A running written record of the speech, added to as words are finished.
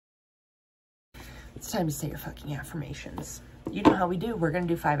It's time to say your fucking affirmations. You know how we do. We're going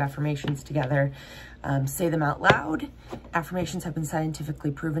to do 5 affirmations together. Say them out loud. Affirmations have been scientifically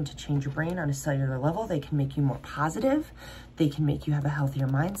proven to change your brain on a cellular level. They can make you more positive. They can make you have a healthier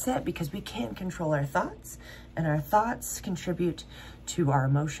mindset because we can control our thoughts, and our thoughts contribute to our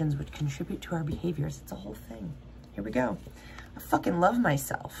emotions, which contribute to our behaviors. It's a whole thing. Here we go. I fucking love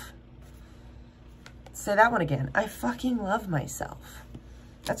myself. Say that one again. I fucking love myself.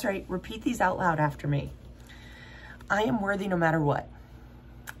 That's right. Repeat these out loud after me. I am worthy no matter what.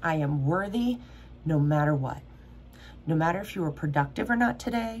 I am worthy no matter what. No matter if you were productive or not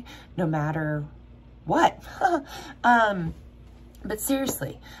today, no matter what. But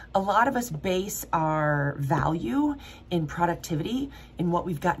seriously, a lot of us base our value in productivity, in what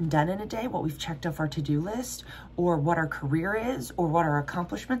we've gotten done in a day, what we've checked off our to-do list, or what our career is, or what our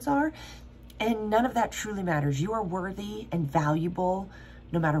accomplishments are. And none of that truly matters. You are worthy and valuable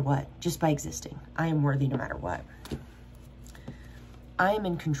no matter what, just by existing. I am worthy no matter what. I am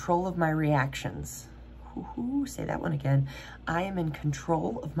in control of my reactions. Ooh, say that one again. I am in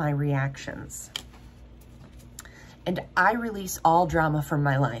control of my reactions. And I release all drama from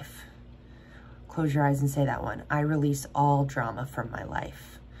my life. Close your eyes and say that one. I release all drama from my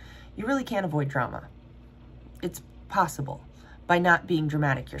life. You really can't avoid drama. It's possible by not being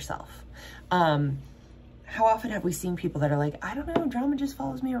dramatic yourself. How often have we seen people that are like, I don't know, drama just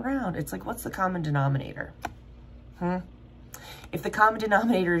follows me around. It's like, what's the common denominator? If the common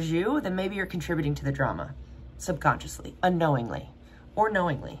denominator is you, then maybe you're contributing to the drama subconsciously, unknowingly, or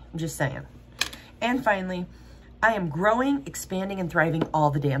knowingly. I'm just saying. And finally, I am growing, expanding, and thriving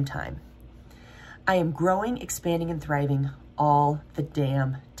all the damn time. I am growing, expanding, and thriving all the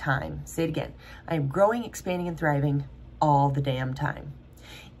damn time. Say it again. I am growing, expanding, and thriving all the damn time.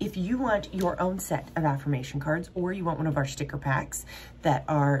 If you want your own set of affirmation cards, or you want one of our sticker packs that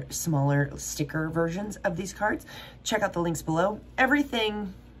are smaller sticker versions of these cards, check out the links below.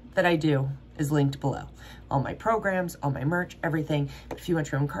 Everything that I do is linked below. All my programs, all my merch, everything. If you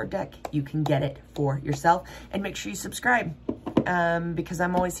want your own card deck, you can get it for yourself. And make sure you subscribe, because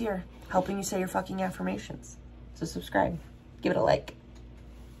I'm always here helping you say your fucking affirmations. So subscribe. Give it a like.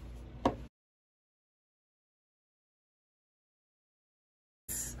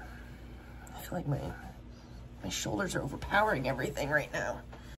 I feel like my shoulders are overpowering everything right now.